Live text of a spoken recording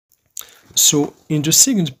So in the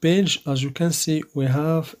second page, as you can see, we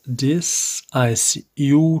have this IC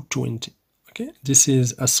U20. Okay, this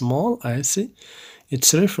is a small IC.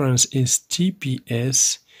 Its reference is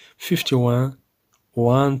TPS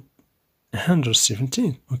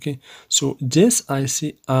 51117. Okay, so this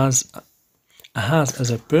IC has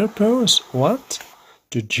as a purpose what?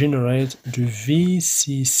 To generate the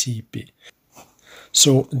VCCP.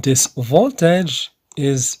 So this voltage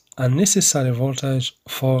is a necessary voltage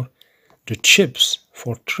for the chips,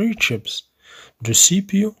 for 3 chips: the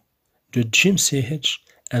CPU, the GMCH,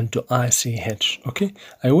 and the ICH. Okay,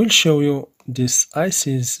 I will show you these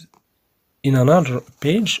ICs in another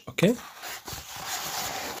page. Okay,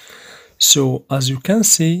 so as you can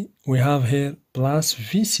see, we have here plus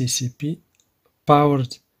VCCP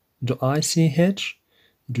powered the ICH,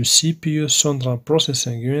 the CPU central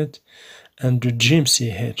processing unit, and the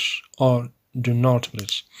GMCH or the NOT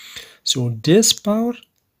bridge. So this power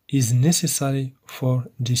is necessary for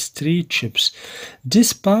these 3 chips.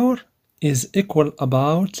 This power is equal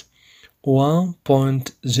about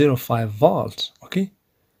 1.05 volts. Okay,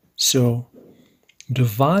 so the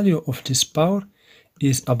value of this power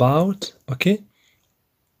is about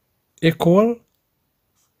equal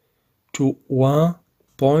to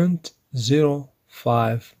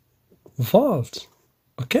 1.05 volts.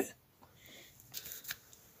 Okay,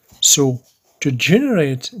 so to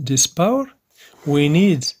generate this power, we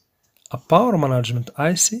need a power management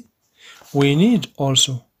IC. We need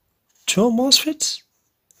also 2 MOSFETs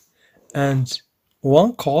and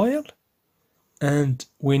 1 coil, and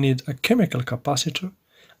we need a chemical capacitor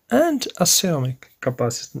and a ceramic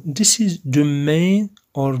capacitor. This is the main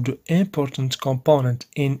or the important component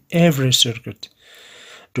in every circuit: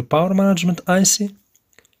 the power management IC,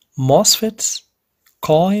 MOSFETs,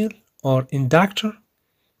 coil or inductor,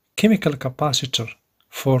 chemical capacitor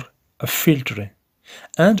for a filtering,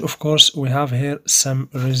 and of course we have here some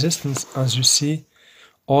resistance. As you see,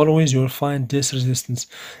 always you'll find this resistance.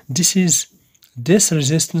 This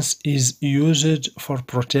resistance is used for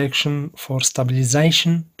protection, for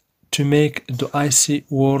stabilization, to make the IC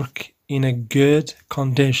work in a good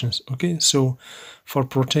conditions. Okay, so for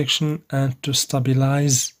protection and to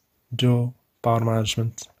stabilize the power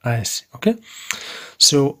management IC. Okay,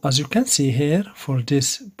 so as you can see here, for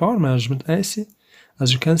this power management IC,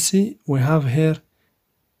 as you can see, we have here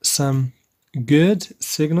some good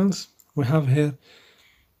signals. We have here,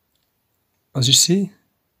 as you see,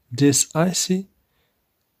 this IC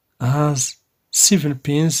has 7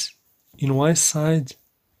 pins in one side,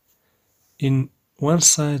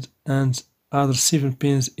 and other 7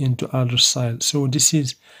 pins in the other side. So this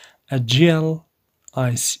is a GL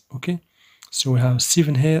IC. Okay, so we have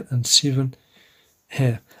 7 here and 7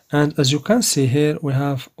 here, and as you can see here, we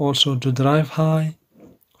have also the drive high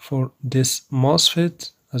for this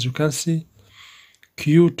MOSFET, as you can see,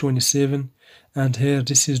 Q27, and here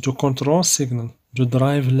this is the control signal, the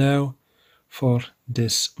drive low for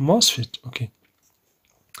this MOSFET. Okay,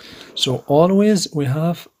 so always we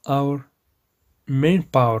have our main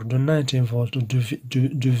power, the 19 volt,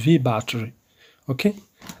 the V battery. Okay,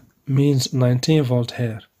 means 19 volt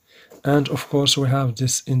here, and of course we have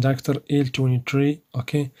this inductor L23.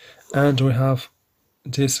 Okay, and we have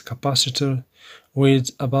this capacitor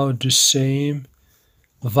with about the same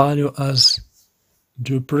value as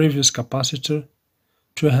the previous capacitor,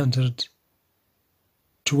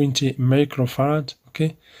 220 microfarad.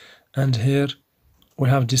 Okay, and here we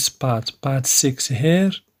have this pad 6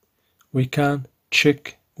 here. We can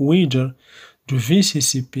check whether the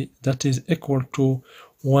VCCP, that is equal to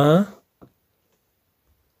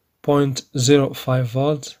 1.05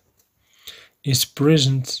 volts, is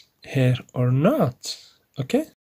present here or not. Okay.